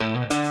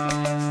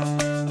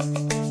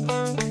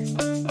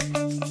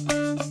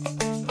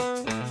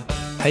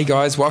Hey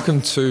guys,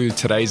 welcome to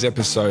today's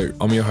episode.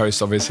 I'm your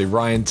host, obviously,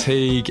 Ryan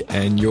Teague,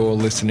 and you're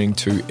listening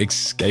to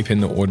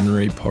Escaping the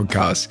Ordinary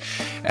podcast.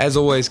 As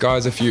always,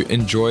 guys, if you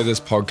enjoy this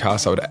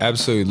podcast, I would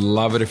absolutely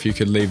love it if you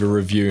could leave a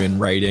review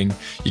and rating.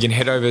 You can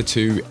head over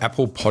to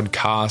Apple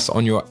Podcasts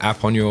on your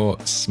app on your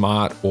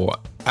smart or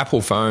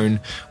Apple phone,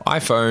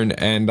 iPhone,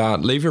 and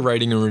leave a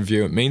rating and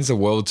review. It means the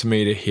world to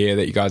me to hear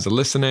that you guys are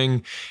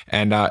listening.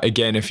 And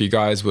again, if you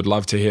guys would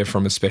love to hear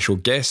from a special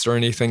guest or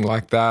anything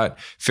like that,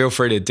 feel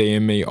free to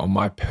DM me on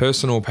my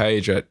personal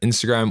page at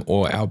Instagram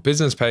or our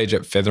business page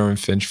at Feather and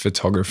Finch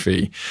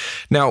Photography.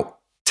 Now,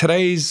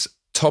 today's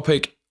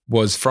topic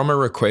was from a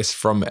request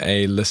from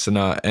a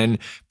listener, and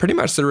pretty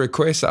much the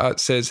request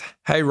says,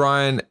 "Hey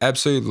Ryan,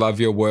 absolutely love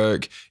your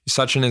work. You're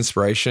such an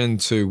inspiration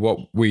to what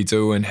we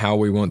do and how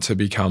we want to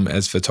become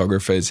as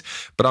photographers.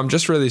 But I'm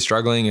just really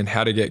struggling in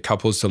how to get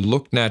couples to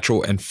look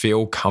natural and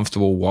feel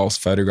comfortable whilst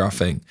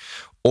photographing.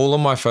 All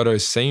of my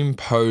photos seem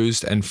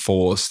posed and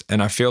forced,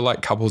 and I feel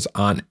like couples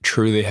aren't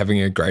truly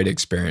having a great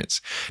experience."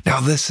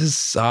 Now, this is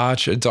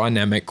such a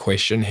dynamic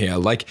question here.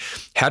 Like,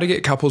 how to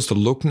get couples to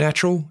look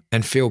natural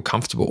and feel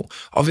comfortable.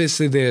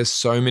 Obviously, there's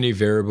so many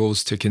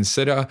variables to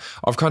consider.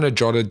 I've kind of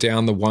jotted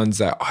down the ones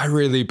that I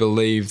really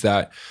believe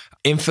that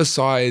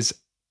emphasize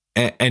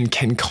and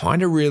can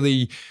kind of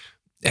really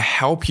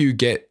help you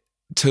get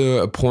to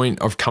a point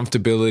of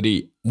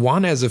comfortability,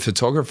 one, as a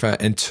photographer,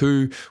 and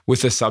two,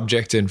 with the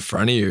subject in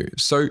front of you.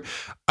 So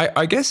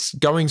I guess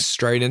going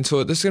straight into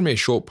it, this is going to be a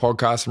short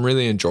podcast. I'm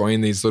really enjoying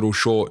these little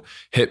short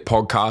hit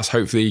podcasts.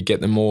 Hopefully you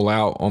get them all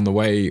out on the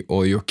way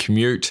or your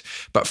commute.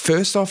 But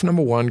first off,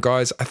 number one,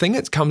 guys, I think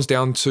it comes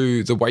down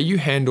to the way you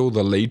handle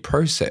the lead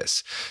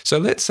process. So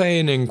let's say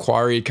an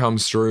inquiry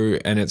comes through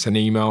and it's an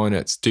email and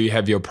it's, "Do you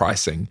have your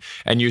pricing?"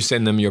 And you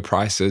send them your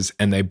prices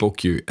and they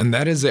book you. And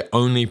that is their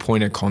only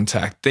point of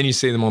contact. Then you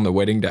see them on the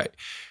wedding day.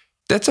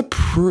 That's a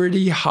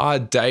pretty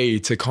hard day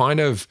to kind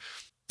of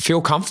feel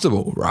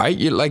comfortable, right?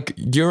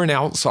 You're an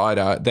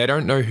outsider. They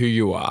don't know who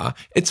you are.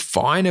 It's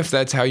fine if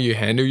that's how you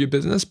handle your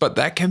business, but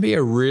that can be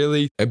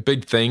a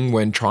big thing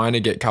when trying to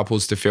get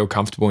couples to feel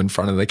comfortable in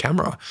front of the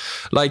camera.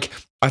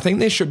 I think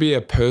there should be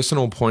a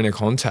personal point of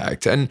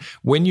contact. And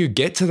when you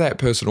get to that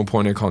personal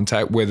point of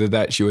contact, whether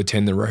that's you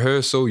attend the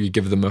rehearsal, you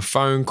give them a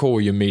phone call,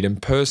 you meet in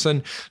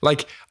person,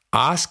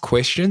 ask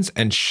questions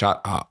and shut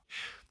up.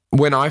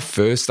 When I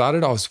first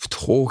started, I was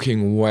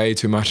talking way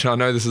too much. And I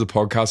know this is a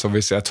podcast,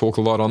 obviously I talk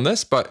a lot on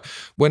this, but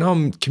when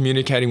I'm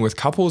communicating with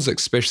couples,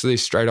 especially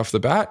straight off the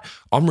bat,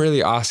 I'm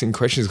really asking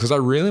questions because I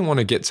really want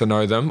to get to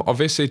know them,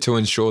 obviously to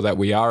ensure that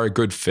we are a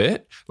good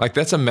fit.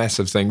 That's a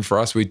massive thing for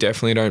us. We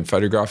definitely don't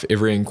photograph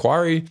every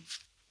inquiry.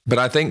 But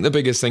I think the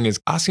biggest thing is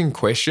asking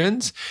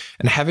questions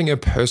and having a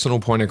personal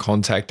point of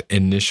contact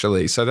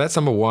initially. So that's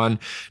number one.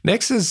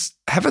 Next is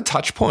have a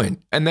touch point.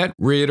 And that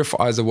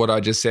reiterates what I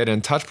just said.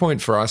 And touch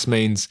point for us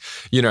means,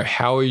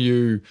 how are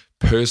you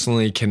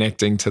personally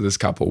connecting to this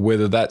couple,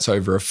 whether that's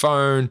over a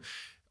phone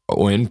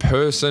or in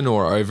person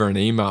or over an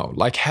email.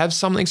 Have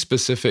something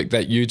specific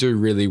that you do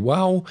really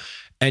well.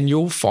 And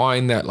you'll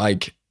find that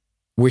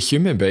we're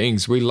human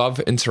beings. We love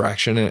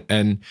interaction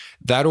and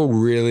that'll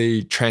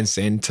really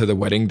transcend to the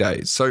wedding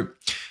day. So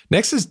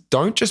next is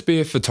don't just be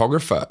a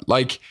photographer.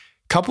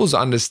 Couples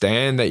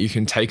understand that you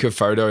can take a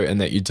photo and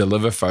that you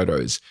deliver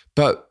photos,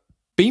 but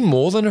be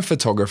more than a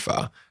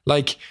photographer.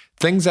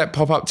 Things that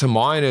pop up to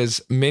mind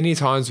is many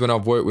times when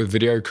I've worked with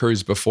video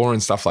crews before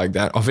and stuff like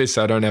that,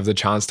 obviously I don't have the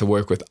chance to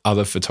work with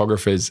other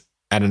photographers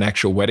at an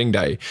actual wedding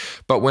day.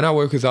 But when I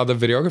work with other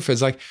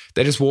videographers,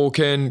 they just walk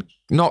in,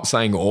 not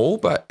saying all,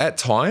 but at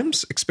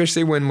times,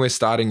 especially when we're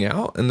starting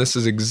out, and this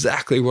is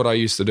exactly what I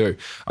used to do.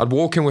 I'd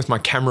walk in with my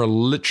camera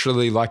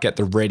literally at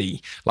the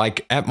ready,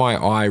 at my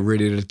eye,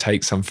 ready to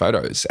take some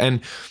photos.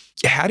 And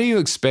how do you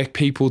expect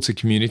people to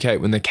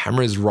communicate when the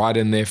camera is right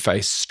in their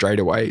face straight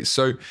away?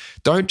 So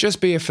don't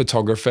just be a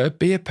photographer,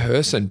 be a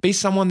person, be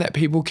someone that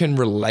people can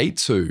relate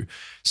to.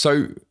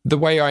 So the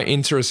way I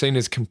enter a scene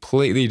is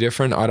completely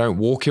different. I don't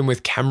walk in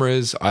with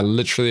cameras. I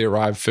literally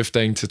arrive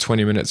 15 to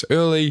 20 minutes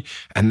early,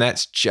 and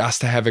that's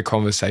just to have a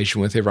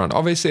conversation with everyone.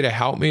 Obviously to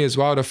help me as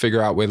well to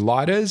figure out where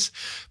light is.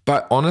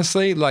 But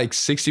honestly,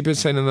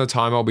 60% of the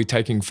time I'll be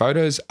taking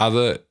photos.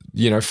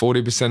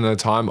 40% of the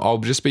time I'll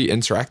just be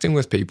interacting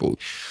with people.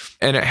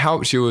 And it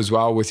helps you as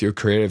well with your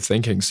creative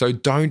thinking. So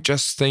don't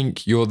just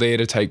think you're there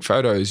to take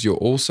photos. You're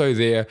also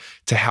there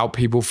to help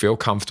people feel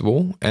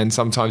comfortable. And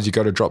sometimes you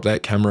got to drop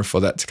that camera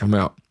for that to come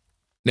out.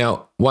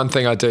 Now, one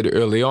thing I did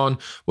early on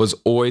was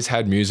always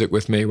had music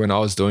with me when I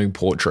was doing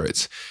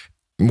portraits.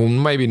 Well,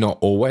 maybe not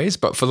always,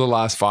 but for the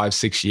last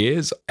 5-6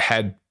 years,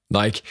 had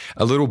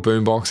a little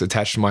boombox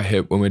attached to my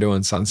hip when we're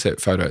doing sunset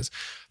photos.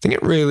 I think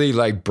it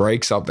really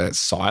breaks up that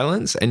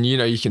silence. And,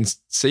 you can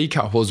see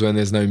couples when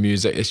there's no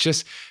music. It's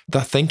just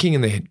the thinking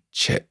in their head,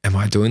 shit, am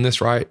I doing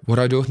this right? What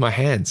do I do with my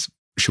hands?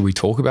 Should we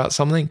talk about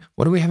something?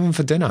 What are we having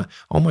for dinner?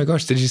 Oh my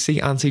gosh, did you see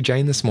Auntie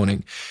Jane this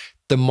morning?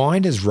 The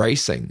mind is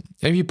racing.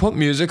 And if you put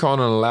music on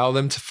and allow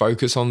them to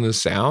focus on the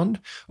sound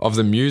of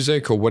the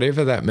music or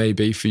whatever that may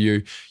be for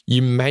you,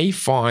 you may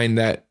find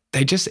that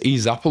they just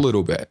ease up a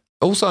little bit.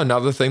 Also,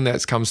 another thing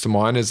that comes to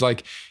mind is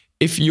like,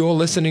 if you're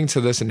listening to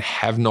this and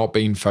have not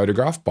been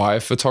photographed by a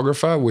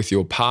photographer with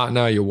your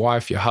partner, your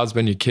wife, your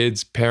husband, your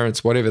kids,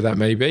 parents, whatever that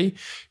may be,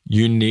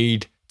 you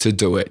need to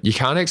do it. You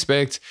can't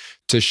expect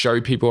to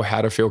show people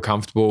how to feel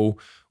comfortable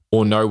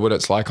or know what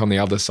it's like on the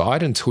other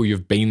side until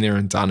you've been there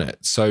and done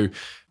it. So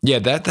yeah,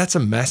 that's a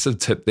massive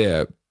tip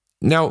there.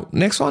 Now,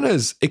 next one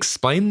is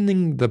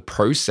explaining the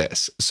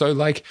process. So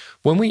like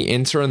when we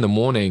enter in the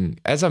morning,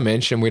 as I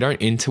mentioned, we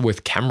don't enter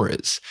with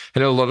cameras.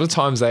 And a lot of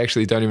times they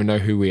actually don't even know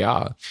who we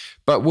are.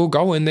 But we'll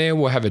go in there,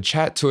 we'll have a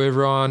chat to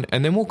everyone,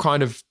 and then we'll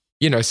kind of,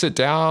 sit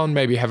down,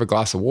 maybe have a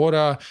glass of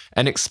water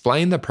and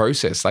explain the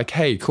process. Like,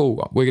 hey,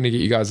 cool, we're going to get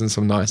you guys in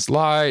some nice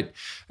light.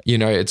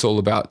 It's all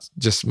about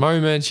just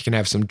moments. You can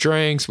have some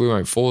drinks. We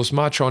won't force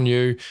much on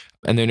you.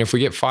 And then if we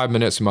get 5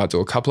 minutes, we might do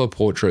a couple of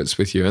portraits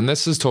with you. And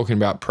this is talking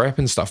about prep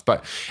and stuff.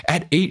 But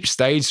at each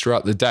stage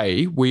throughout the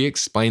day, we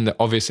explain that,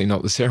 obviously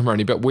not the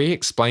ceremony, but we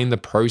explain the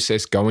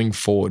process going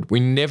forward. We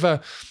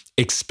never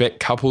expect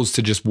couples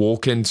to just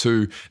walk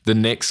into the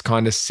next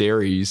kind of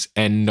series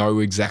and know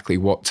exactly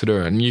what to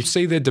do. And you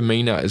see their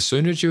demeanor. As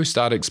soon as you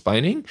start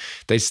explaining,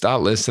 they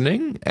start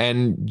listening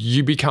and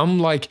you become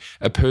like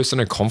a person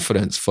of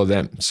confidence for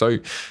them. So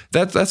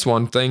that's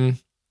one thing.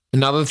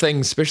 Another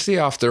thing, especially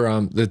after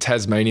the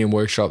Tasmanian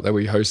workshop that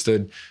we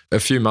hosted a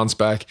few months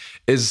back,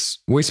 is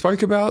we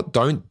spoke about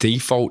don't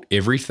default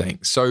everything.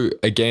 So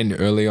again,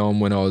 early on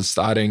when I was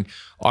starting,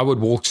 I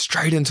would walk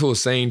straight into a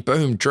scene,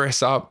 boom,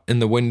 dress up in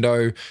the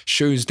window,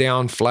 shoes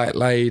down, flat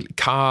lay,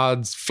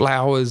 cards,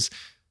 flowers.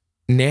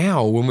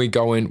 Now, when we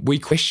go in, we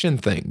question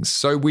things.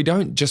 So we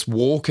don't just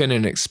walk in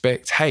and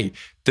expect, hey,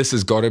 this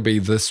has got to be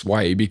this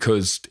way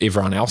because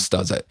everyone else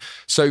does it.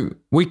 So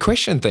we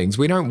question things.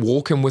 We don't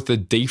walk in with the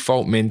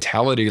default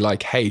mentality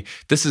like, hey,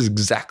 this is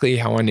exactly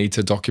how I need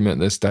to document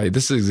this day.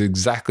 This is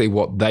exactly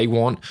what they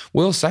want.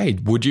 We'll say,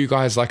 would you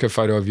guys like a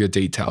photo of your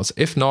details?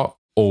 If not,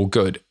 all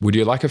good. Would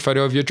you like a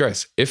photo of your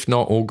dress? If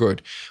not, all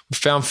good. We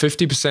found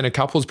 50% of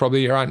couples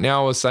probably right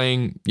now are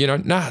saying,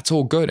 nah, it's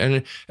all good. And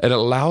it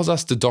allows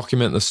us to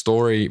document the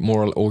story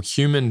more, or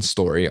human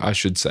story, I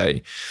should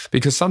say,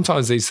 because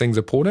sometimes these things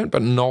are important,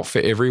 but not for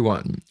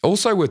everyone.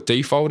 Also with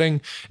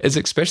defaulting is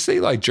especially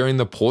like during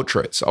the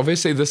portraits.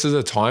 Obviously, this is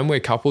a time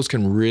where couples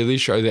can really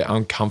show their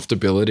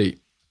uncomfortability.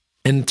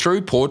 And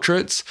through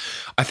portraits,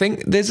 I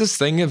think there's this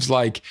thing of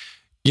like,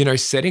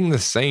 setting the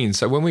scene.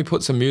 So when we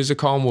put some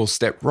music on, we'll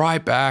step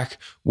right back.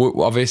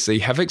 We'll obviously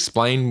have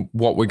explained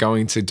what we're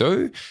going to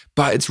do,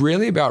 but it's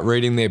really about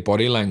reading their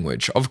body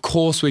language. Of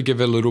course, we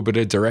give a little bit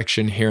of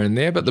direction here and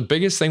there, but the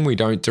biggest thing we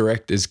don't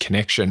direct is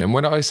connection. And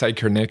when I say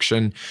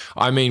connection,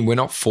 I mean, we're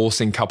not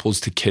forcing couples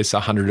to kiss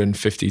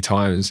 150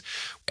 times.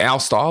 Our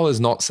style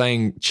is not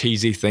saying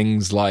cheesy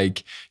things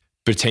like,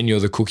 pretend you're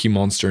the Cookie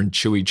Monster and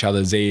chew each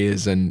other's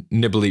ears and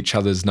nibble each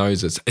other's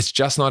noses. It's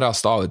just not our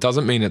style. It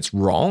doesn't mean it's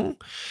wrong,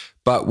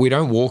 but we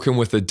don't walk in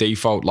with the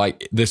default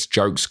like this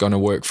joke's going to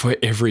work for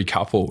every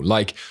couple.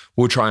 Like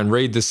we'll try and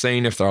read the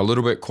scene. If they're a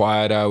little bit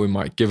quieter, we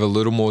might give a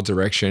little more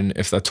direction.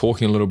 If they're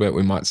talking a little bit,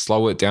 we might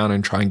slow it down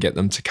and try and get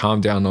them to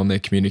calm down on their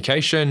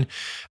communication.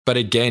 But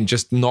again,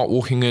 just not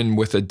walking in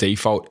with a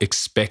default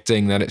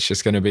expecting that it's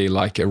just going to be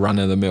like a run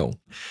of the mill.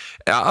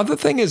 Other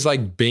thing is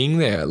like being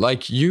there.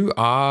 Like you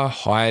are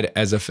hired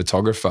as a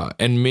photographer.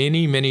 And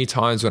many, many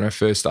times when I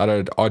first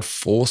started, I'd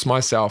force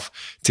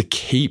myself to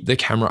keep the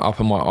camera up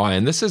in my eye.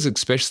 And this is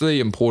especially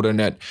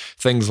important at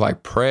things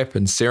like prep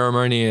and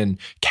ceremony and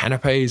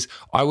canapes.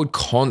 I would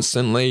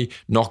constantly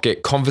not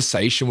get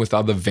conversation with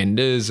other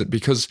vendors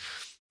because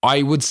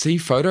I would see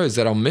photos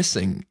that I'm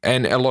missing.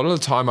 And a lot of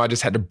the time I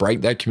just had to break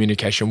that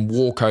communication,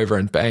 walk over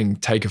and bang,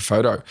 take a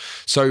photo.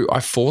 So I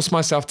forced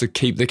myself to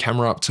keep the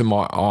camera up to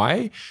my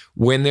eye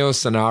when there were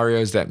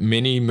scenarios that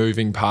many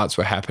moving parts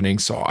were happening.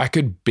 So I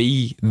could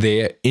be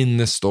there in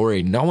the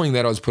story, knowing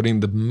that I was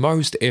putting the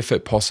most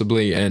effort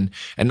possibly in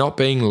and not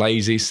being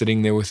lazy,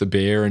 sitting there with a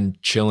beer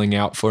and chilling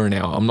out for an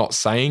hour. I'm not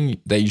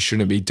saying that you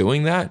shouldn't be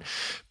doing that,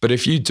 but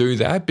if you do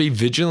that, be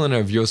vigilant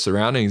of your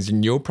surroundings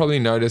and you'll probably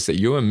notice that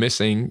you are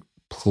missing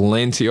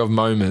plenty of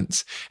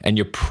moments and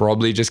you're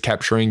probably just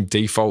capturing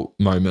default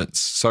moments.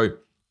 So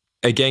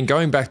again,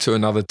 going back to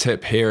another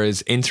tip here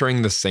is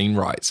entering the scene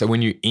right. So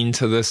when you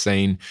enter the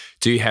scene,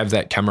 do you have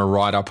that camera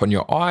right up on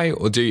your eye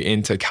or do you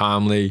enter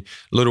calmly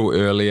a little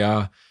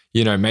earlier?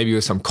 Maybe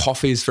with some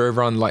coffees for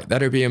everyone, like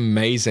that'd be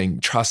amazing.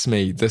 Trust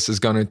me, this is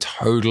going to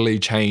totally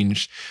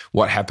change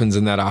what happens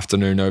in that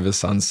afternoon over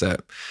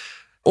sunset.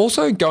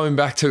 Also going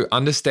back to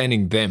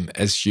understanding them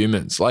as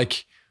humans,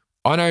 like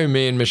I know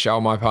me and Michelle,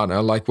 my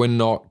partner, like we're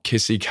not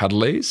kissy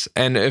cuddlies.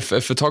 And if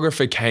a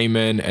photographer came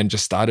in and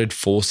just started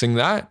forcing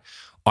that,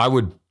 I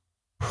would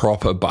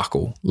proper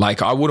buckle.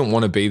 Like I wouldn't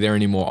want to be there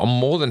anymore. I'm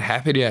more than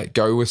happy to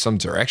go with some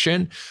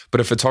direction.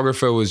 But if a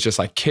photographer was just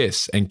like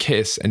kiss and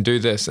do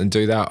this and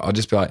do that, I'd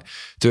just be like,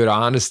 dude,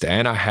 I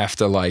understand. I have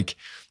to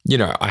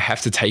I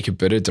have to take a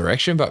bit of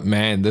direction, but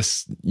man,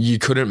 you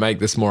couldn't make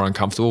this more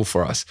uncomfortable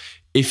for us.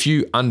 If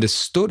you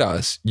understood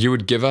us, you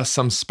would give us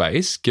some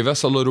space, give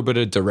us a little bit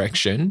of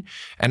direction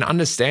and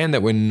understand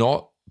that we're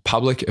not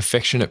public,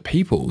 affectionate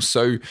people.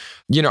 So,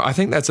 I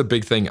think that's a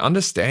big thing.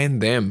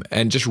 Understand them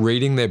and just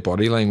reading their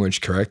body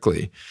language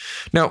correctly.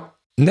 Now,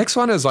 next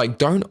one is like,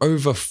 don't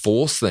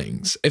overforce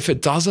things. If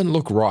it doesn't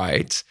look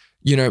right,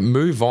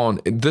 move on.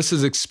 This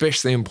is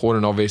especially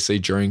important, obviously,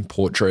 during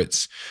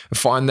portraits. I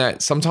find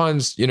that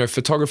sometimes,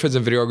 photographers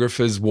and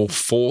videographers will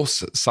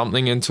force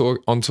something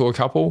onto a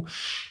couple,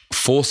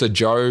 force a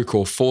joke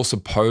or force a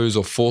pose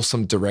or force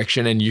some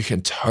direction, and you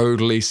can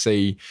totally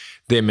see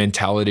their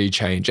mentality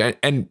change.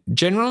 And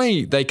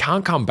generally, they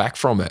can't come back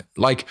from it.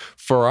 Like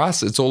for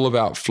us, it's all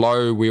about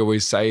flow. We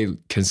always say,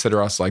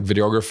 consider us like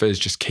videographers,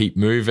 just keep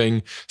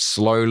moving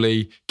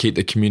slowly, keep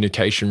the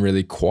communication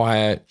really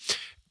quiet,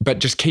 but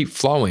just keep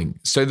flowing.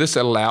 So this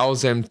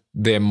allows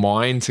their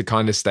mind to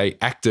kind of stay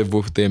active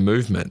with their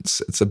movements.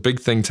 It's a big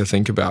thing to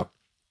think about.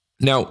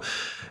 Now,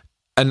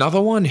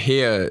 another one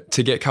here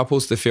to get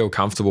couples to feel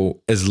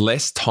comfortable is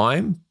less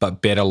time,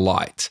 but better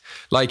light.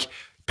 Like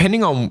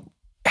depending on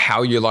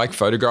how you like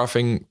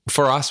photographing.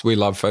 For us, we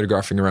love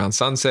photographing around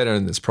sunset,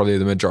 and it's probably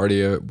the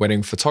majority of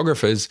wedding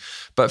photographers.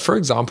 But for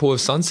example, if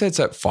sunset's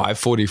at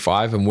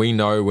 5:45 and we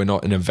know we're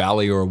not in a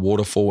valley or a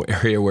waterfall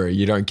area where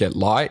you don't get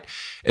light,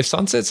 if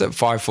sunset's at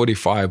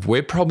 5:45,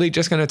 we're probably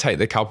just going to take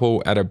the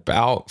couple at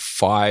about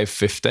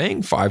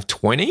 5:15,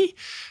 5:20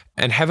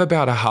 and have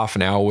about a half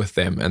an hour with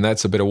them. And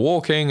that's a bit of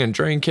walking and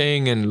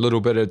drinking and a little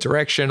bit of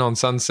direction on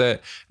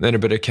sunset, and then a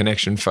bit of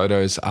connection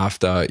photos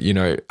after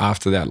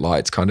that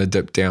light's kind of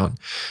dipped down.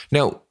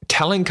 Now,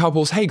 telling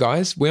couples, hey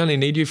guys, we only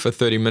need you for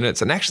 30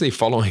 minutes and actually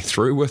following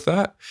through with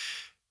that,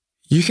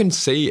 you can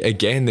see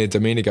again their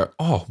demeanor go,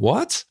 oh,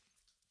 what?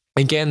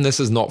 Again, this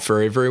is not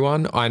for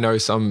everyone. I know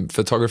some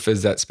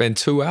photographers that spend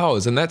 2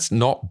 hours, and that's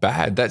not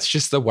bad. That's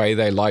just the way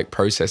they like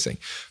processing.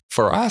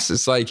 For us,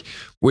 it's like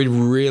we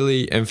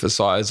really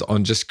emphasize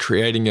on just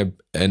creating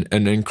an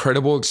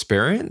incredible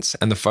experience,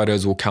 and the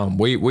photos will come.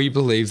 We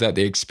believe that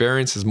the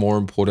experience is more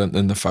important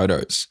than the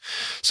photos.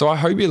 So I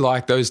hope you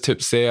like those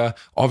tips there.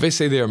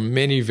 Obviously, there are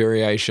many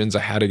variations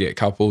of how to get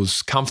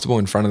couples comfortable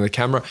in front of the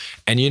camera.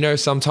 And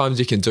sometimes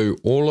you can do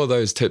all of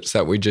those tips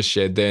that we just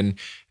shared then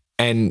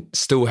and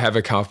still have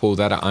a couple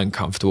that are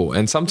uncomfortable.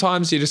 And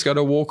sometimes you just got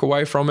to walk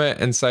away from it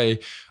and say,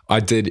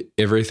 I did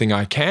everything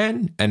I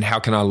can, and how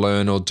can I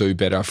learn or do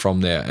better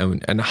from there?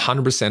 And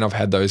 100% I've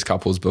had those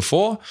couples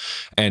before,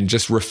 and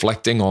just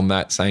reflecting on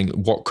that, saying,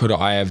 what could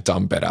I have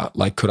done better?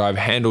 Like, could I have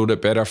handled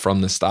it better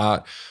from the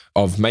start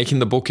of making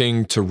the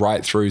booking to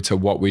right through to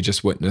what we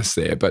just witnessed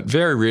there? But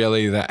very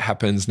rarely that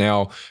happens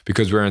now,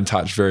 because we're in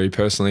touch very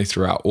personally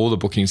throughout all the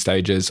booking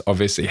stages.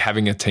 Obviously,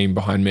 having a team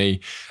behind me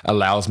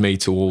allows me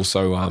to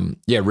also,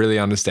 really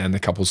understand the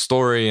couple's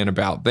story and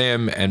about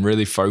them, and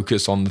really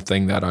focus on the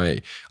thing that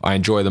I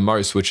enjoy the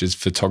most, which is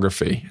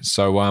photography.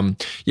 So, I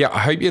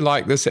hope you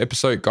like this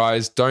episode,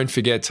 guys. Don't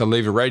forget to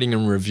leave a rating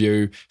and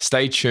review.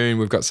 Stay tuned.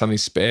 We've got something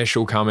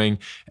special coming,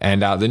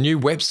 and the new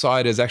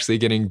website is actually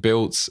getting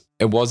built.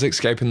 It was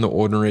Escaping the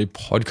Ordinary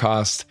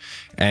podcast.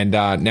 And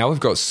now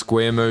we've got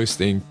Squaremoose,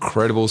 the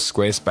incredible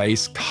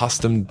Squarespace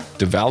custom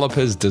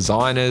developers,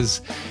 designers,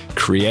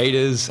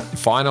 creators,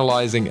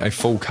 finalizing a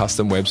full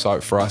custom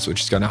website for us, which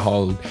is going to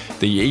hold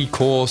the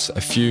e-course, a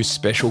few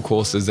special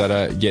courses that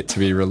are yet to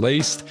be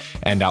released,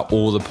 and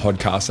all the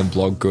podcasts and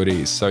blog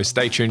goodies. So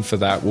stay tuned for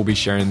that. We'll be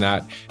sharing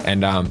that.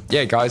 And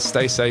guys,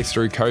 stay safe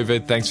through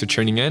COVID. Thanks for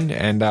tuning in,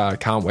 and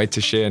can't wait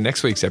to share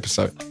next week's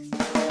episode.